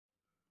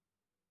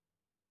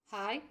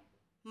Hi,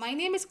 my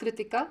name is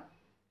Kritika.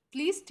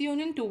 Please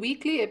tune in to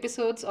weekly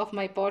episodes of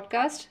my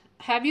podcast.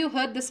 Have you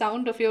heard the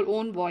sound of your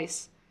own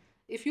voice?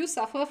 If you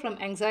suffer from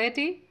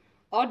anxiety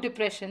or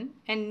depression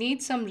and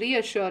need some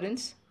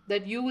reassurance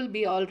that you will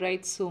be all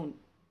right soon.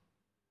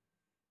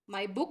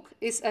 My book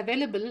is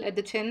available at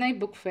the Chennai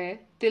Book Fair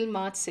till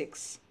March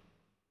 6.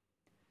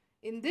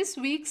 In this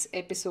week's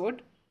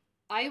episode,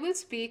 I will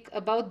speak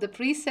about the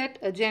preset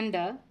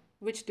agenda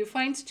which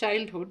defines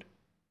childhood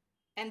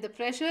and the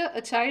pressure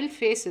a child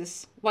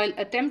faces while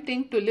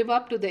attempting to live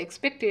up to the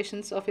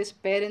expectations of his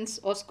parents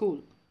or school.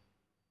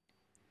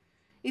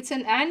 It's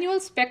an annual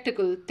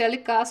spectacle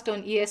telecast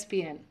on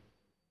ESPN.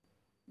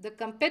 The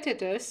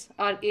competitors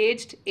are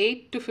aged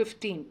 8 to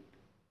 15.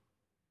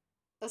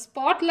 A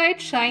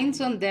spotlight shines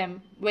on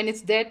them when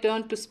it's their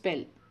turn to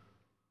spell.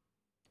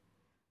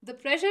 The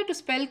pressure to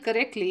spell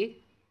correctly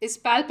is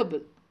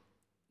palpable,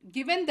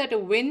 given that a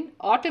win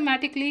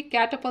automatically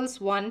catapults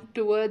one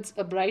towards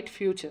a bright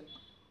future.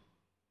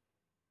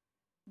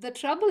 The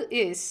trouble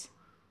is,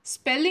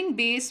 spelling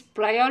bees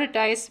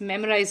prioritize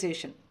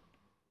memorization.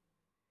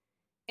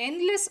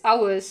 Endless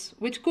hours,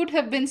 which could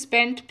have been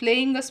spent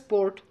playing a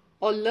sport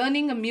or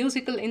learning a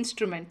musical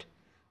instrument,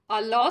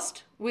 are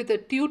lost with a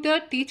tutor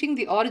teaching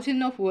the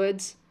origin of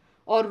words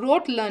or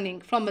rote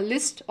learning from a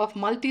list of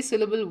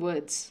multisyllable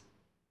words.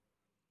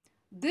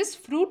 This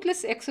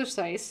fruitless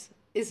exercise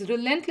is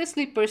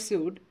relentlessly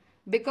pursued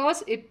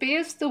because it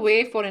paves the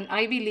way for an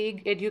Ivy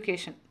League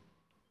education.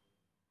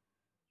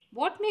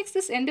 What makes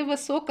this endeavor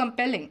so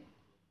compelling?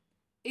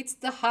 It's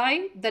the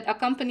high that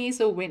accompanies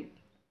a win.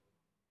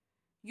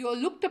 You are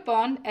looked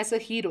upon as a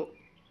hero.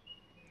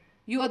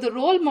 You are the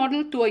role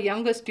model to a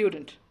younger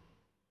student.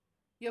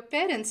 Your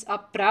parents are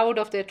proud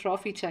of their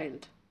trophy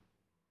child.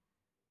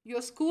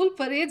 Your school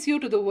parades you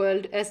to the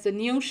world as the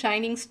new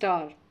shining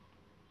star.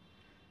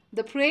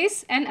 The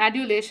praise and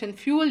adulation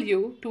fuel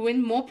you to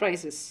win more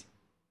prizes.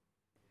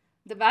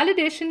 The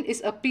validation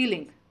is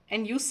appealing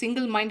and you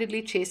single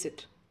mindedly chase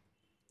it.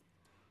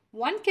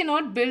 One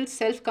cannot build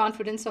self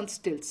confidence on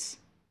stilts.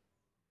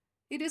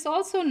 It is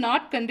also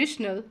not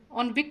conditional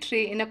on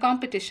victory in a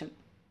competition.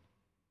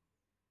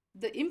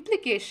 The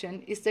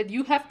implication is that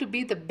you have to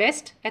be the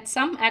best at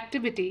some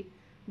activity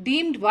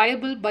deemed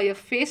viable by a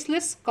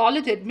faceless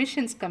college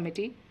admissions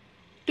committee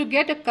to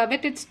get a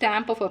coveted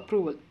stamp of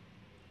approval.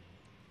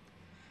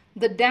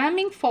 The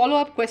damning follow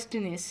up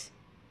question is,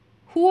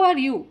 who are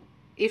you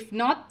if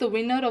not the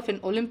winner of an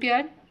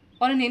Olympiad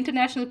or an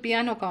international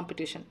piano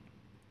competition?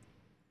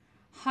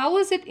 How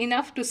is it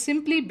enough to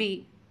simply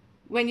be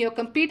when you're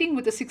competing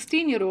with a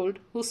 16-year-old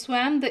who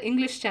swam the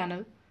English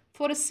Channel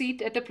for a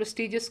seat at a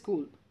prestigious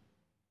school?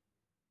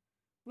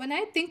 When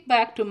I think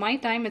back to my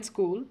time at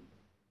school,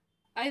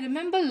 I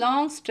remember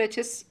long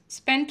stretches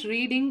spent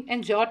reading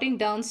and jotting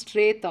down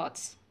stray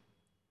thoughts.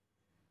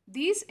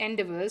 These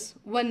endeavors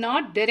were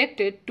not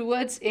directed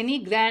towards any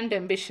grand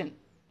ambition.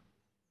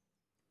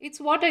 It's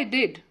what I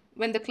did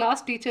when the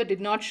class teacher did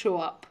not show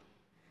up,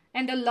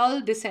 and a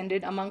lull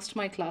descended amongst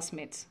my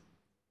classmates.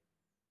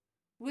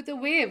 With a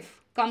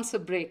wave comes a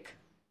break,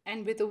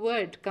 and with a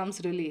word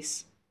comes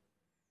release.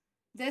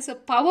 There's a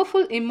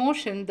powerful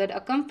emotion that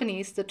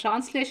accompanies the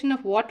translation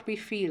of what we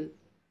feel,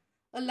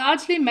 a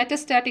largely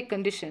metastatic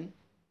condition,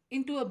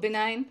 into a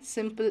benign,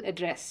 simple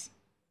address.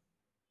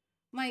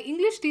 My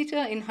English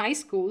teacher in high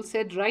school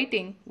said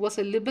writing was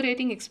a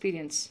liberating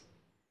experience.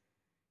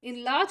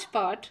 In large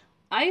part,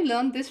 I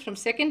learned this from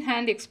second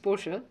hand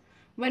exposure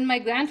when my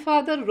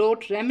grandfather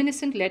wrote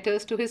reminiscent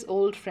letters to his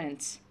old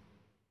friends.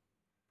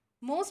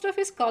 Most of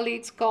his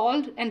colleagues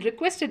called and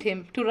requested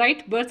him to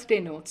write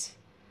birthday notes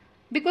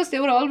because they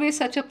were always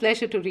such a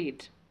pleasure to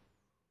read.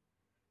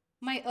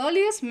 My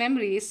earliest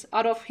memories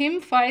are of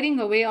him firing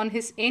away on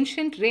his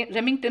ancient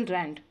Remington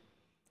Rand,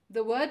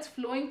 the words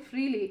flowing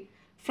freely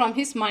from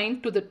his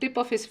mind to the tip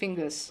of his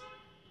fingers.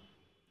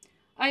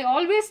 I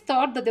always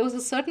thought that there was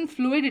a certain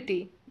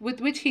fluidity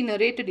with which he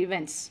narrated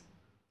events.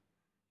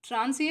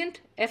 Transient,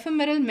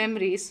 ephemeral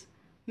memories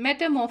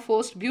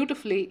metamorphosed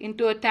beautifully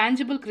into a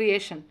tangible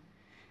creation,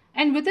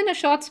 and within a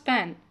short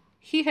span,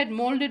 he had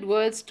molded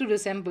words to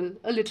resemble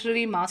a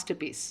literary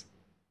masterpiece.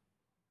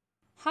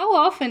 How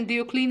often do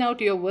you clean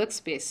out your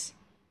workspace?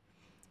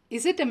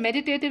 Is it a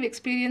meditative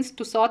experience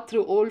to sort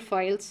through old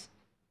files?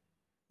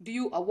 Do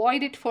you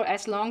avoid it for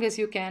as long as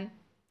you can?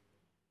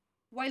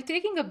 While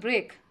taking a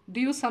break, do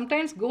you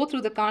sometimes go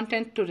through the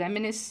content to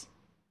reminisce?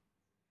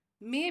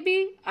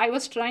 Maybe I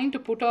was trying to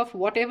put off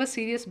whatever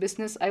serious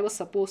business I was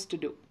supposed to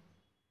do.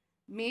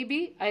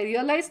 Maybe I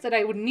realized that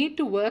I would need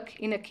to work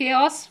in a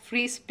chaos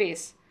free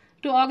space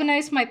to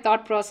organize my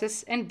thought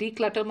process and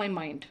declutter my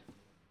mind.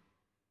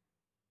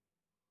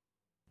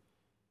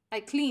 I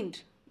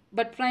cleaned,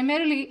 but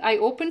primarily I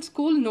opened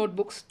school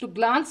notebooks to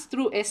glance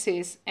through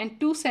essays and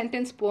two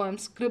sentence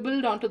poems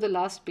scribbled onto the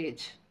last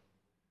page.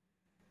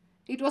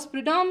 It was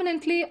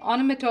predominantly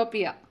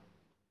onomatopoeia,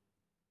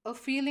 a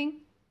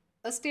feeling,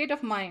 a state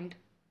of mind,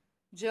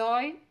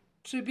 joy,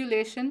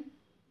 tribulation,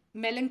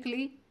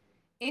 melancholy,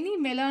 any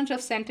melange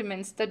of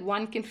sentiments that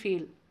one can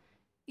feel,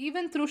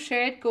 even through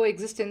shared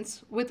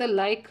coexistence with a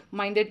like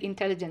minded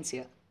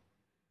intelligentsia.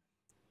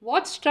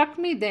 What struck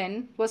me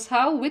then was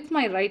how, with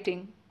my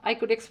writing, I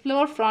could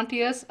explore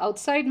frontiers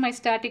outside my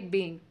static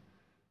being,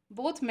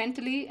 both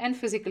mentally and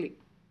physically.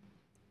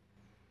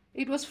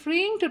 It was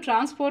freeing to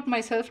transport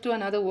myself to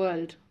another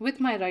world with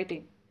my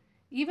writing,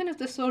 even if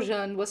the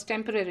sojourn was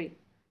temporary,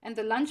 and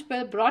the lunch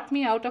bell brought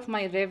me out of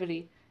my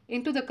reverie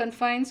into the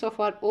confines of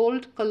our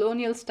old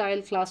colonial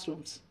style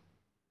classrooms.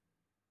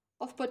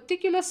 Of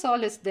particular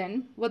solace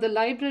then were the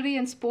library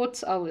and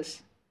sports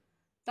hours,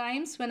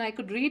 times when I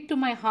could read to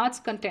my heart's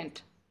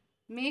content,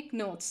 make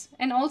notes,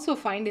 and also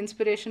find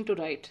inspiration to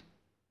write.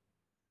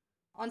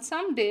 On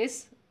some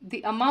days,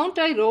 the amount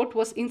I wrote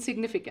was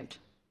insignificant.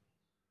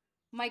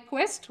 My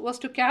quest was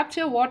to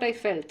capture what I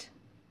felt,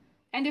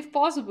 and if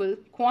possible,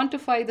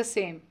 quantify the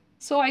same,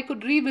 so I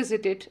could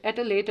revisit it at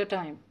a later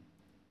time.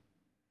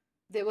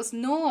 There was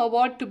no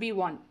award to be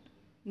won,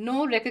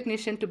 no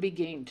recognition to be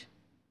gained.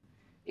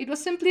 It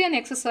was simply an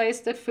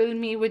exercise that filled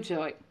me with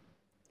joy.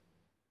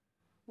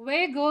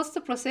 Where goes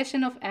the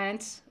procession of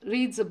ants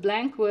reads a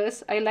blank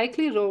verse I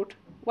likely wrote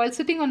while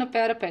sitting on a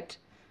parapet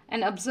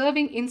and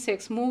observing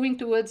insects moving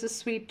towards a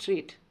sweet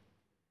treat.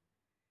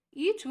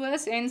 Each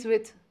verse ends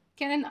with,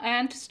 "Can an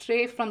ant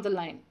stray from the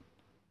line?"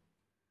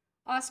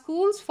 Our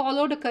schools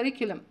followed a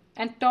curriculum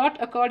and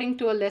taught according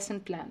to a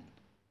lesson plan.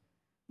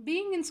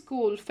 Being in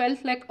school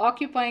felt like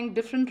occupying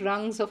different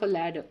rungs of a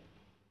ladder.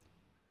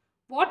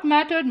 What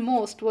mattered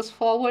most was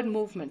forward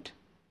movement.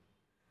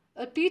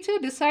 A teacher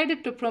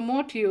decided to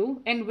promote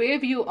you and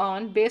wave you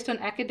on based on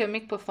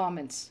academic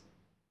performance.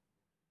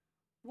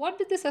 What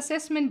did this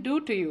assessment do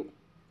to you?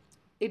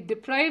 It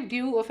deprived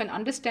you of an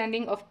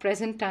understanding of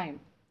present time.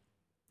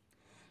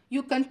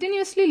 You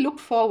continuously looked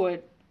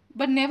forward,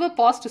 but never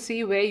paused to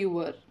see where you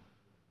were.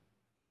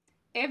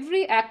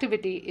 Every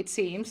activity, it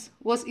seems,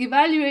 was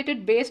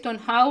evaluated based on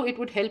how it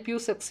would help you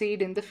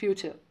succeed in the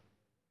future.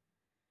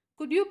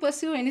 Could you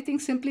pursue anything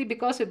simply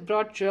because it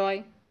brought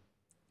joy?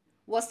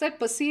 Was that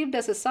perceived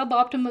as a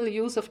suboptimal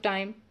use of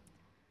time?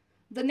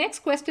 The next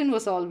question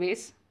was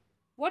always,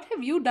 what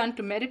have you done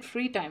to merit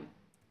free time?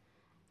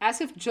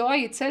 As if joy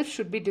itself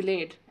should be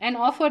delayed and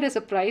offered as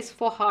a price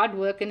for hard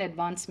work and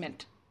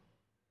advancement.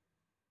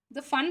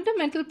 The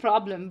fundamental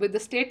problem with the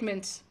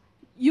statements,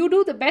 "you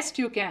do the best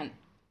you can,"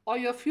 or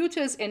 "your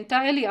future is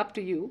entirely up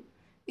to you,"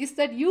 is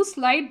that you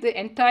slide the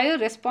entire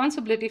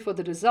responsibility for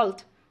the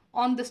result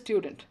on the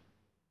student.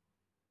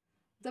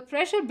 The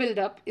pressure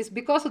buildup is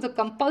because of the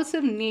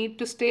compulsive need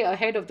to stay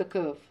ahead of the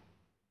curve.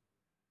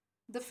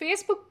 The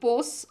Facebook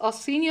posts of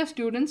senior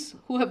students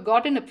who have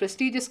gotten a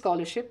prestigious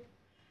scholarship,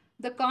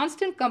 the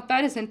constant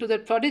comparison to their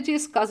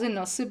prodigious cousin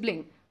or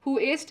sibling who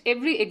aced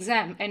every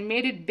exam and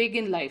made it big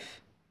in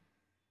life,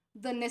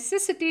 the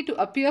necessity to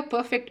appear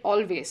perfect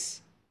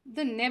always,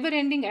 the never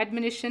ending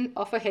admonition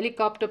of a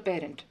helicopter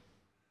parent.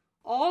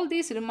 All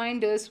these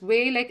reminders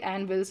weigh like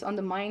anvils on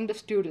the mind of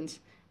students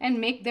and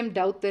make them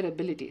doubt their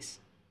abilities.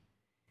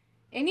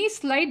 Any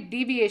slight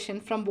deviation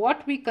from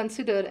what we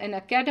consider an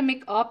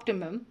academic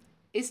optimum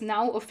is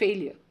now a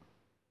failure.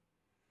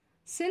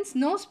 Since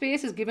no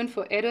space is given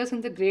for errors in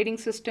the grading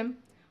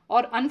system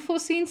or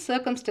unforeseen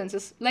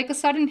circumstances like a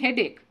sudden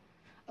headache,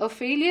 a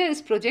failure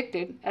is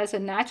projected as a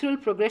natural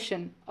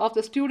progression of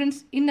the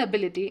student's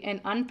inability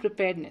and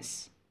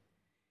unpreparedness.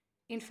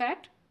 In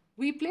fact,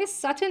 we place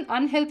such an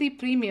unhealthy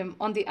premium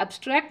on the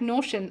abstract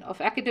notion of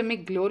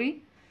academic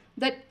glory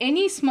that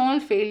any small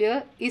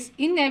failure is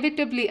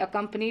inevitably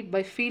accompanied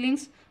by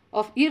feelings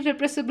of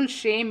irrepressible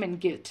shame and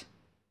guilt.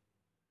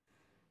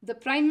 The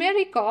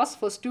primary cause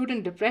for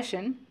student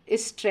depression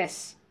is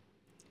stress.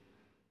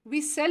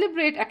 We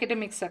celebrate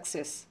academic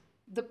success,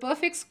 the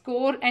perfect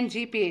score and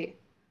GPA,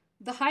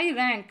 the high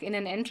rank in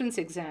an entrance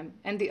exam,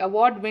 and the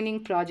award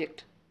winning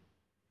project.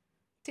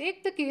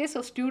 Take the case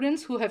of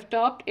students who have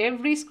topped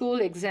every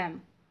school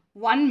exam,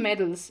 won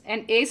medals,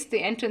 and aced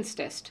the entrance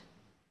test.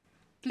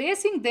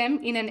 Placing them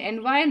in an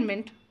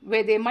environment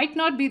where they might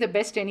not be the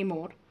best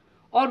anymore,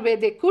 or where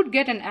they could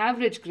get an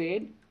average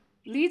grade,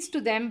 leads to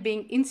them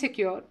being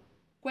insecure,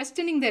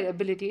 questioning their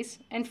abilities,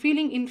 and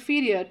feeling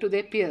inferior to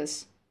their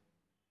peers.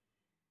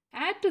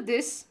 Add to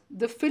this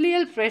the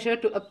filial pressure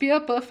to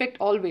appear perfect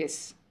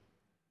always.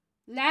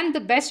 Land the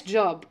best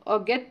job or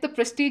get the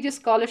prestigious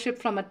scholarship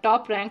from a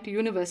top ranked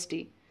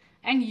university,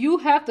 and you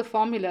have the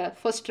formula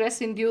for stress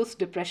induced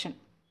depression.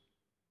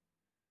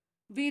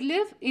 We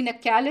live in a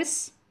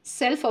callous,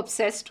 self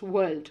obsessed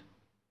world.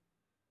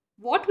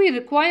 What we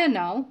require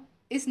now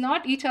is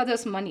not each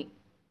other's money.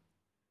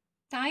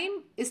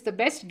 Time is the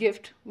best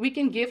gift we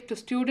can give to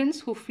students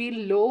who feel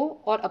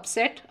low or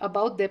upset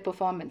about their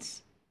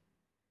performance.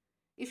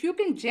 If you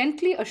can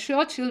gently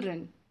assure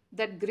children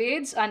that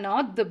grades are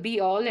not the be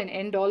all and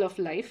end all of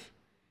life,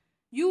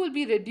 you will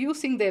be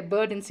reducing their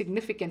burden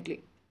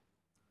significantly.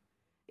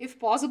 If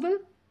possible,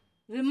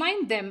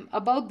 remind them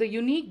about the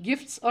unique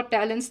gifts or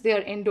talents they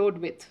are endowed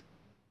with.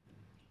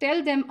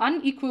 Tell them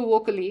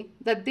unequivocally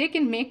that they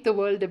can make the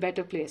world a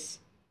better place.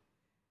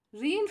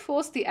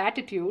 Reinforce the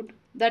attitude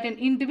that an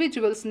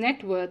individual's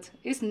net worth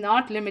is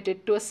not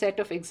limited to a set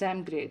of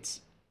exam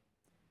grades.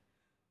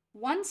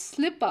 One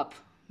slip up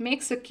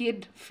makes a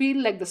kid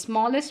feel like the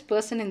smallest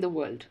person in the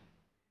world.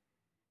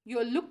 You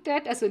are looked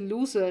at as a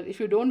loser if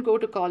you don't go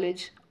to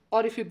college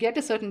or if you get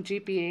a certain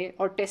GPA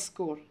or test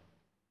score.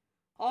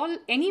 All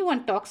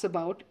anyone talks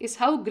about is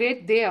how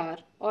great they are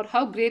or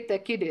how great their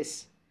kid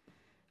is.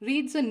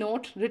 Reads a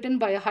note written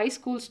by a high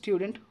school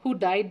student who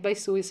died by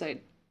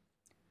suicide.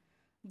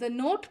 The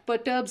note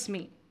perturbs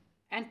me,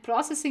 and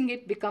processing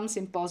it becomes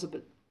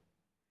impossible.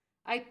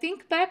 I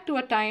think back to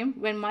a time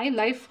when my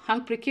life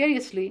hung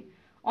precariously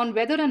on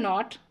whether or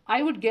not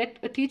I would get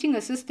a teaching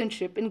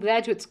assistantship in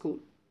graduate school.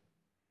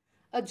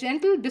 A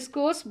gentle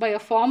discourse by a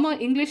former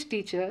English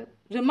teacher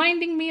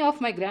reminding me of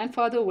my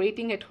grandfather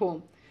waiting at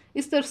home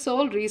is the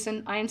sole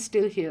reason I am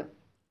still here.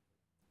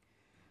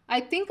 I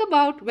think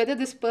about whether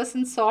this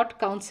person sought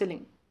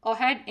counseling or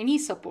had any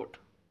support.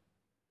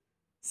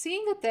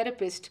 Seeing a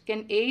therapist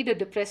can aid a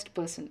depressed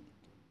person.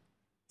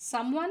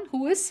 Someone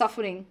who is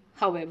suffering,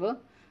 however,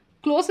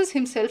 closes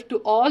himself to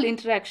all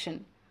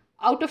interaction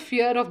out of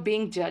fear of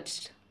being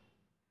judged.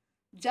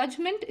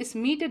 Judgment is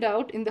meted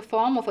out in the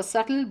form of a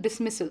subtle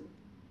dismissal.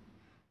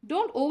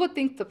 Don't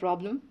overthink the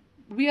problem.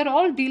 We are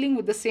all dealing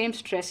with the same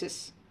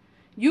stresses.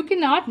 You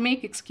cannot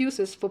make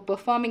excuses for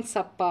performing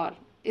subpar,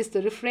 is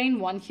the refrain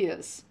one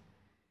hears.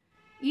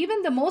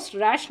 Even the most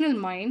rational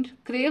mind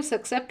craves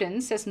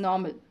acceptance as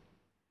normal.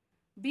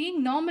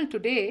 Being normal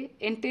today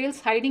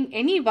entails hiding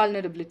any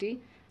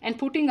vulnerability and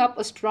putting up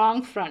a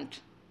strong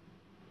front.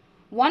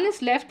 One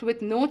is left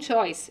with no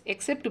choice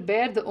except to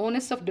bear the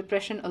onus of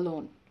depression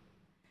alone.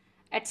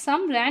 At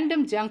some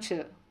random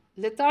juncture,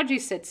 lethargy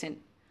sets in,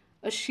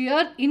 a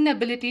sheer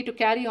inability to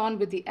carry on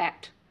with the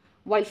act,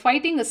 while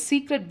fighting a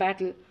secret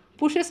battle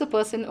pushes a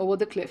person over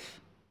the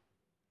cliff.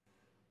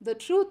 The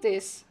truth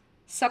is,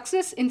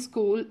 success in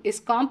school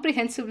is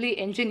comprehensively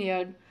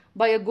engineered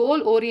by a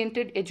goal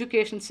oriented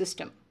education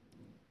system.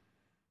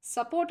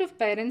 Supportive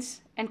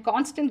parents and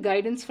constant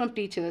guidance from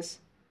teachers,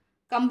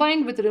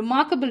 combined with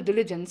remarkable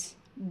diligence,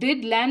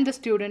 did land the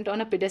student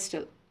on a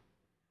pedestal.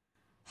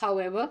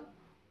 However,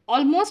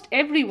 almost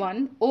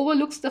everyone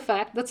overlooks the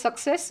fact that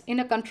success in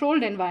a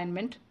controlled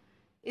environment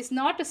is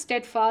not a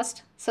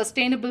steadfast,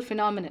 sustainable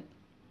phenomenon.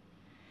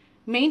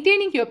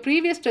 Maintaining your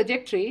previous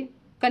trajectory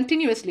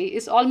continuously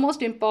is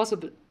almost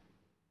impossible.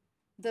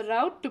 The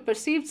route to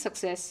perceived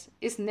success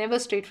is never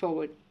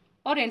straightforward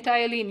or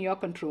entirely in your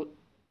control.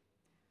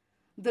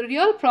 The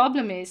real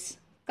problem is,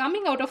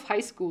 coming out of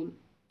high school,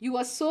 you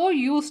are so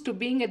used to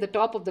being at the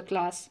top of the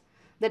class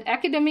that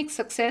academic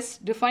success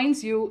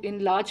defines you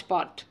in large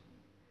part.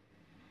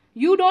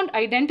 You don't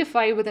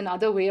identify with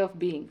another way of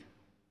being.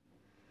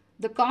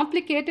 The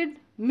complicated,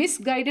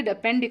 misguided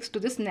appendix to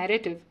this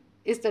narrative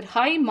is that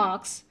high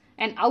marks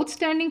and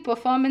outstanding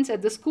performance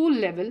at the school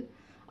level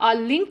are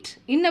linked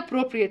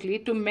inappropriately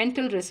to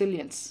mental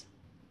resilience.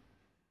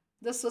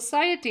 The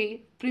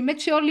society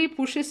prematurely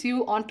pushes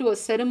you onto a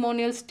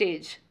ceremonial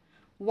stage,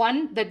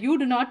 one that you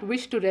do not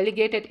wish to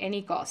relegate at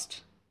any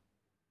cost.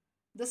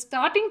 The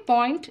starting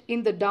point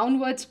in the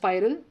downward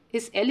spiral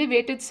is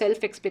elevated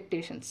self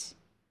expectations.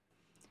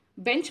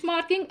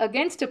 Benchmarking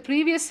against a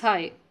previous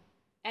high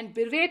and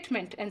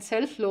beratement and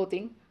self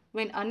loathing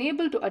when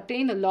unable to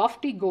attain a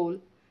lofty goal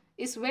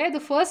is where the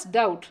first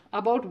doubt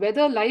about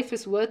whether life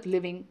is worth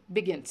living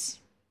begins.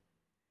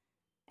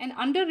 An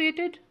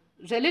underrated,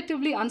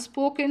 relatively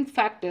unspoken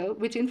factor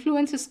which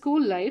influences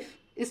school life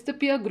is the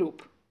peer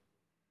group.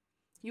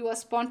 You are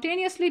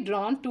spontaneously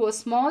drawn to a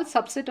small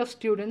subset of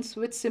students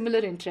with similar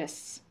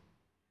interests.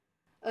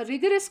 A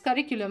rigorous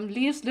curriculum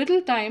leaves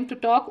little time to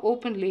talk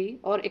openly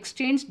or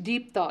exchange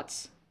deep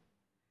thoughts.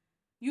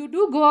 You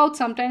do go out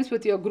sometimes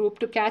with your group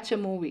to catch a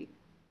movie.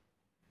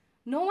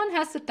 No one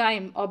has the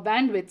time or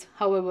bandwidth,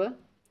 however,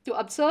 to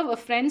observe a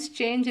friend's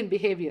change in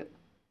behavior.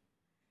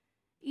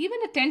 Even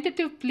a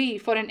tentative plea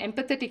for an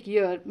empathetic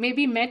ear may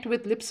be met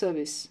with lip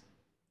service.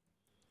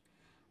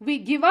 We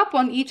give up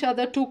on each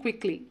other too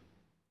quickly.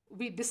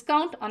 We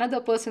discount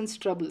another person's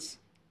troubles.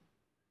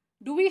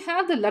 Do we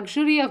have the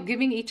luxury of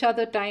giving each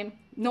other time,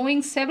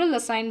 knowing several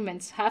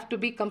assignments have to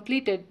be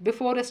completed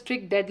before a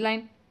strict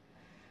deadline?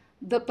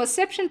 The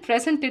perception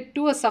presented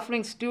to a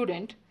suffering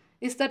student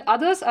is that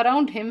others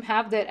around him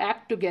have their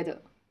act together.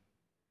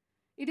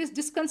 It is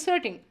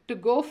disconcerting to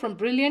go from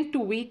brilliant to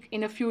weak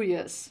in a few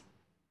years.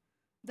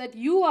 That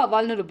you are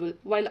vulnerable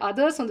while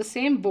others on the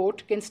same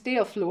boat can stay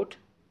afloat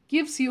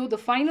gives you the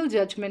final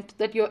judgment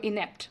that you're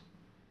inept.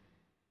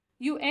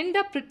 You end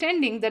up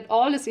pretending that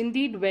all is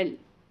indeed well,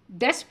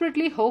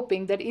 desperately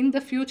hoping that in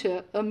the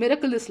future a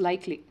miracle is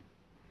likely.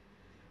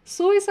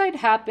 Suicide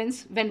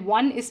happens when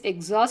one is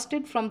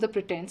exhausted from the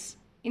pretense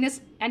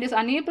and is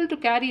unable to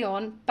carry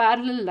on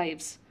parallel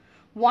lives,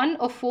 one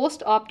of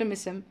forced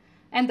optimism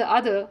and the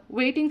other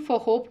waiting for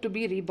hope to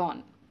be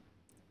reborn.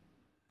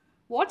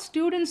 What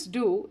students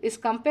do is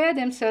compare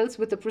themselves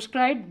with a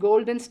prescribed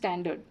golden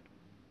standard.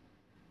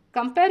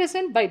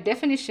 Comparison, by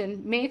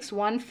definition, makes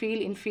one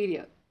feel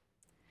inferior.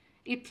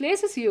 It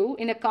places you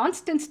in a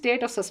constant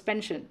state of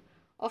suspension,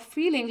 of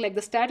feeling like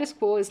the status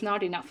quo is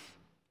not enough.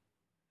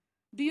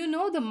 Do you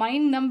know the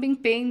mind numbing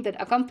pain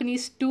that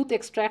accompanies tooth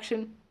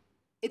extraction?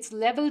 It's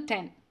level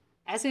 10,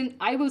 as in,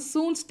 I will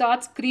soon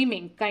start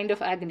screaming kind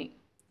of agony.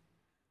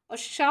 A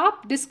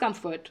sharp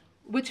discomfort,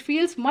 which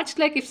feels much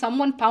like if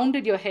someone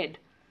pounded your head,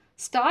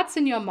 starts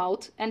in your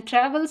mouth and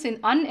travels in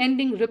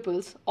unending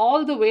ripples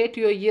all the way to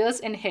your ears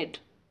and head.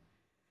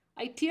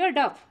 I teared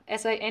up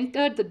as I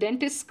entered the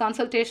dentist's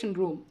consultation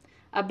room,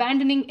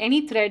 abandoning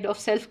any thread of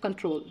self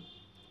control.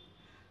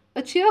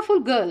 A cheerful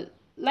girl,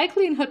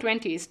 likely in her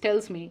 20s,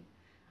 tells me,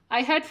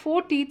 I had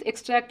 4 teeth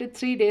extracted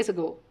 3 days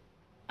ago.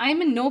 I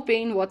am in no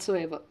pain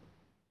whatsoever.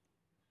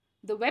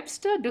 The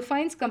Webster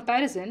defines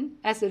comparison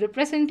as the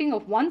representing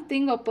of one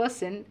thing or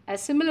person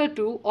as similar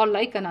to or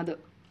like another.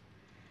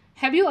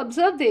 Have you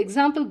observed the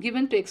example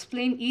given to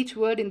explain each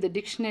word in the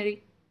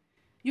dictionary?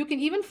 You can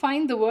even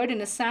find the word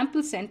in a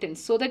sample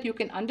sentence so that you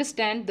can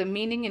understand the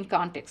meaning in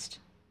context.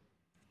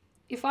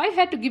 If I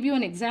had to give you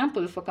an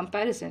example for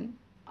comparison,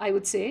 I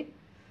would say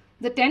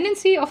the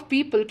tendency of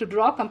people to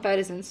draw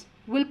comparisons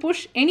will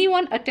push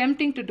anyone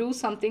attempting to do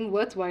something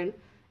worthwhile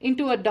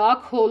into a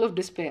dark hole of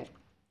despair.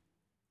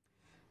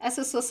 As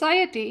a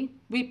society,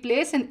 we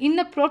place an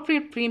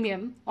inappropriate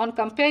premium on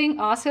comparing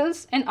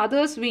ourselves and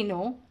others we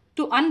know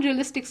to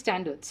unrealistic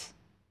standards.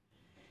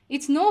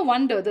 It's no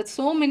wonder that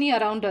so many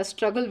around us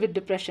struggle with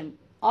depression,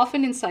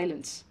 often in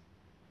silence.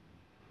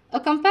 A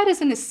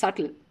comparison is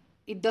subtle,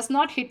 it does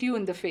not hit you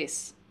in the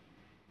face.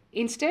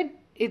 Instead,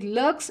 it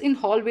lurks in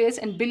hallways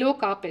and below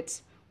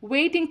carpets,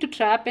 waiting to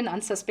trap an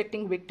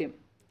unsuspecting victim.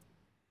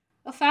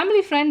 A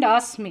family friend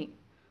asks me,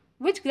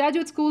 which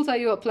graduate schools are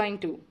you applying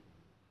to?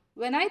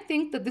 When I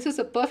think that this is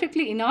a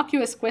perfectly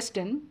innocuous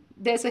question,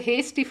 there's a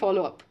hasty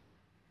follow up.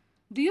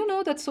 Do you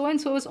know that so and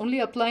so is only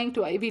applying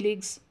to Ivy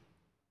Leagues?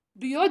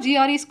 Do your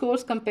GRE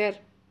scores compare?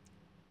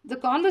 The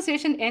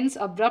conversation ends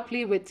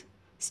abruptly with,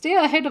 stay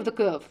ahead of the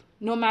curve,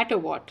 no matter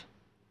what.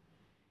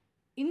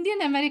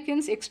 Indian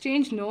Americans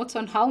exchange notes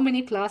on how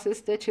many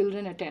classes their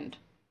children attend.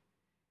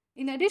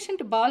 In addition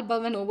to Bal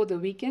Bhavan over the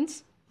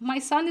weekends, my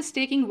son is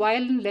taking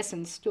violin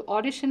lessons to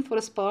audition for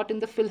a spot in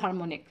the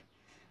Philharmonic,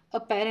 a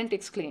parent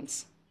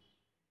exclaims.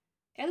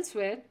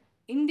 Elsewhere,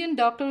 Indian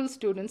doctoral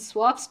students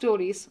swap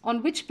stories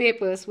on which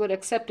papers were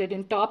accepted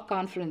in top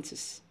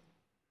conferences.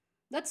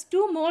 That's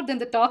two more than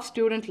the top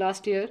student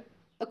last year,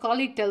 a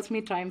colleague tells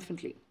me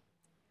triumphantly.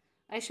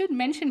 I should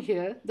mention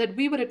here that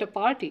we were at a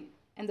party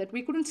and that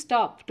we couldn't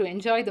stop to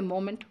enjoy the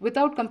moment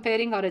without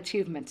comparing our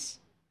achievements.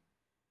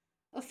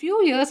 A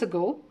few years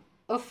ago,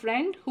 a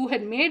friend who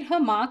had made her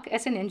mark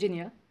as an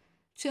engineer,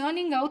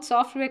 churning out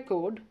software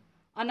code,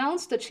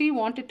 announced that she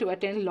wanted to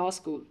attend law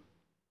school.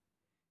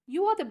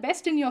 You are the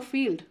best in your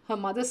field, her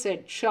mother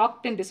said,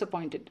 shocked and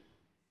disappointed.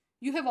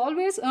 You have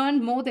always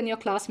earned more than your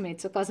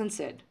classmates, a cousin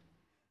said.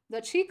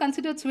 That she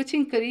considered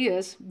switching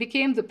careers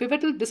became the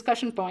pivotal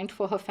discussion point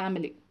for her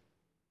family.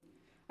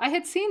 I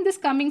had seen this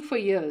coming for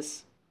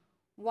years.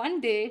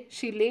 One day,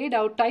 she laid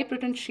out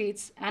typewritten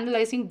sheets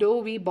analyzing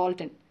Doe v.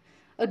 Bolton,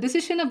 a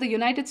decision of the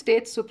United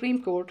States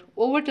Supreme Court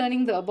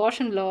overturning the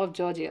abortion law of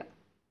Georgia.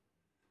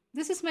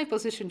 This is my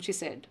position, she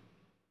said.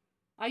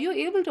 Are you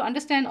able to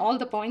understand all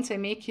the points I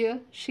make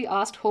here? She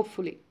asked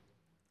hopefully.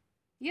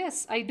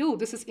 Yes, I do.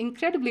 This is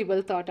incredibly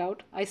well thought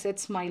out, I said,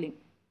 smiling.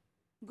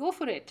 Go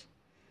for it.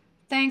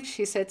 Thanks,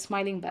 she said,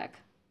 smiling back.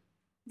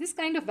 This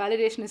kind of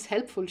validation is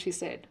helpful, she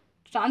said,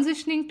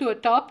 transitioning to a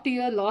top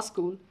tier law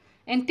school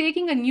and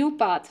taking a new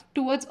path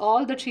towards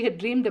all that she had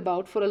dreamed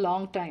about for a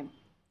long time.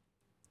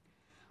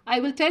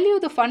 I will tell you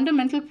the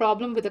fundamental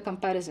problem with a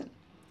comparison.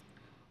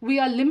 We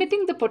are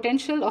limiting the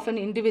potential of an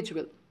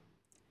individual.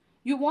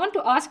 You want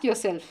to ask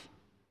yourself,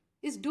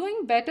 is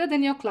doing better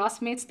than your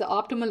classmates the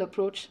optimal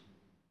approach?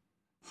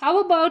 How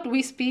about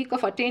we speak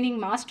of attaining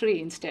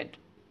mastery instead?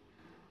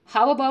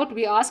 How about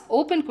we ask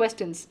open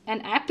questions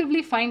and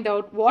actively find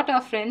out what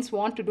our friends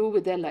want to do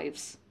with their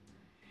lives?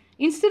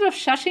 Instead of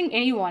shushing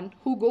anyone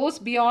who goes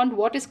beyond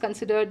what is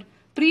considered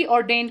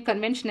preordained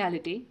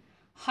conventionality,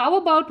 how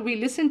about we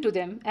listen to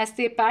them as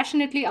they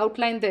passionately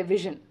outline their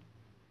vision?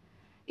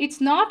 It's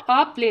not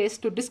our place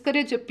to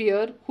discourage a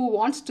peer who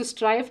wants to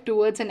strive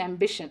towards an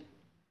ambition.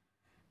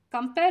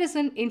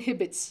 Comparison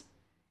inhibits.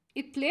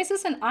 It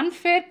places an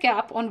unfair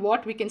cap on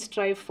what we can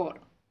strive for.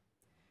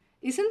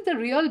 Isn't the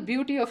real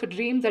beauty of a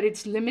dream that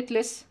it's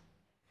limitless?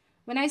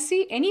 When I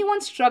see anyone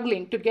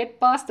struggling to get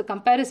past the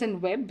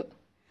comparison web,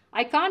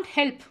 I can't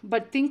help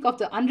but think of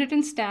the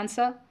unwritten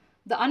stanza,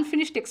 the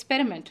unfinished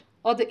experiment,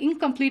 or the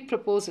incomplete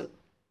proposal.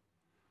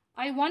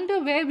 I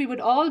wonder where we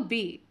would all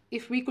be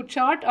if we could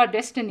chart our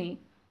destiny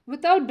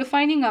without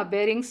defining our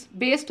bearings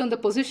based on the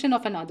position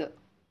of another.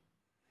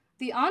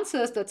 The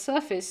answers that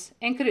surface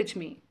encourage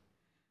me.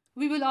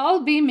 We will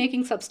all be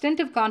making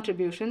substantive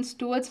contributions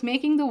towards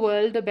making the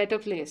world a better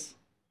place.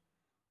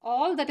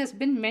 All that has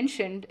been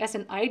mentioned as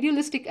an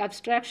idealistic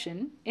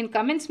abstraction in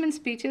commencement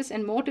speeches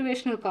and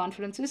motivational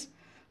conferences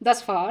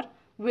thus far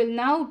will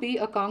now be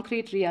a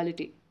concrete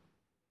reality.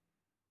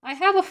 I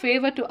have a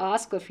favor to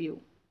ask of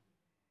you.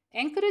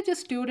 Encourage a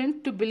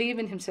student to believe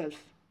in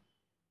himself.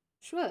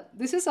 Sure,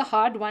 this is a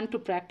hard one to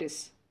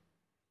practice.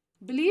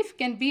 Belief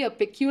can be a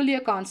peculiar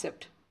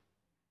concept.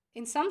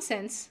 In some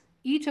sense,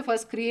 each of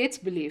us creates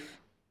belief.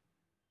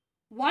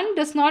 One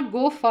does not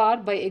go far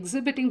by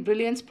exhibiting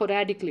brilliance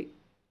sporadically.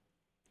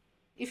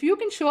 If you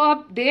can show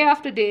up day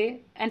after day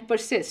and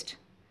persist,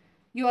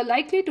 you are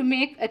likely to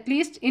make at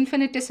least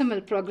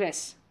infinitesimal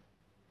progress.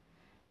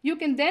 You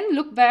can then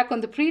look back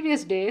on the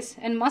previous days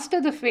and muster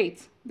the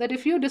faith that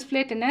if you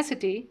display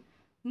tenacity,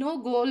 no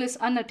goal is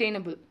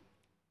unattainable.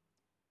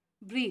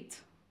 Breathe.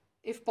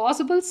 If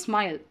possible,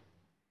 smile.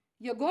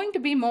 You're going to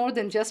be more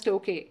than just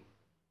okay.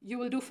 You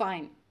will do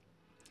fine.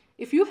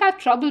 If you have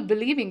trouble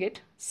believing it,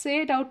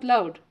 say it out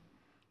loud.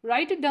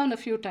 Write it down a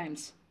few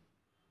times.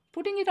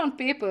 Putting it on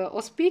paper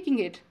or speaking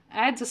it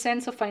adds a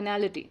sense of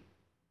finality.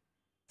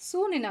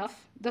 Soon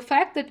enough, the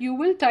fact that you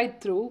will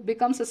tide through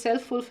becomes a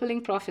self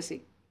fulfilling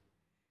prophecy.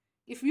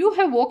 If you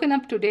have woken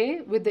up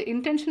today with the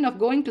intention of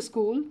going to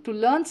school to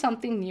learn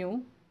something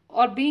new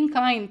or being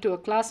kind to a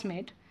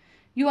classmate,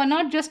 you are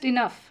not just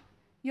enough,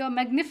 you are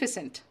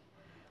magnificent.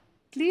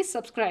 Please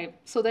subscribe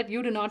so that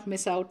you do not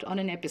miss out on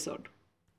an episode.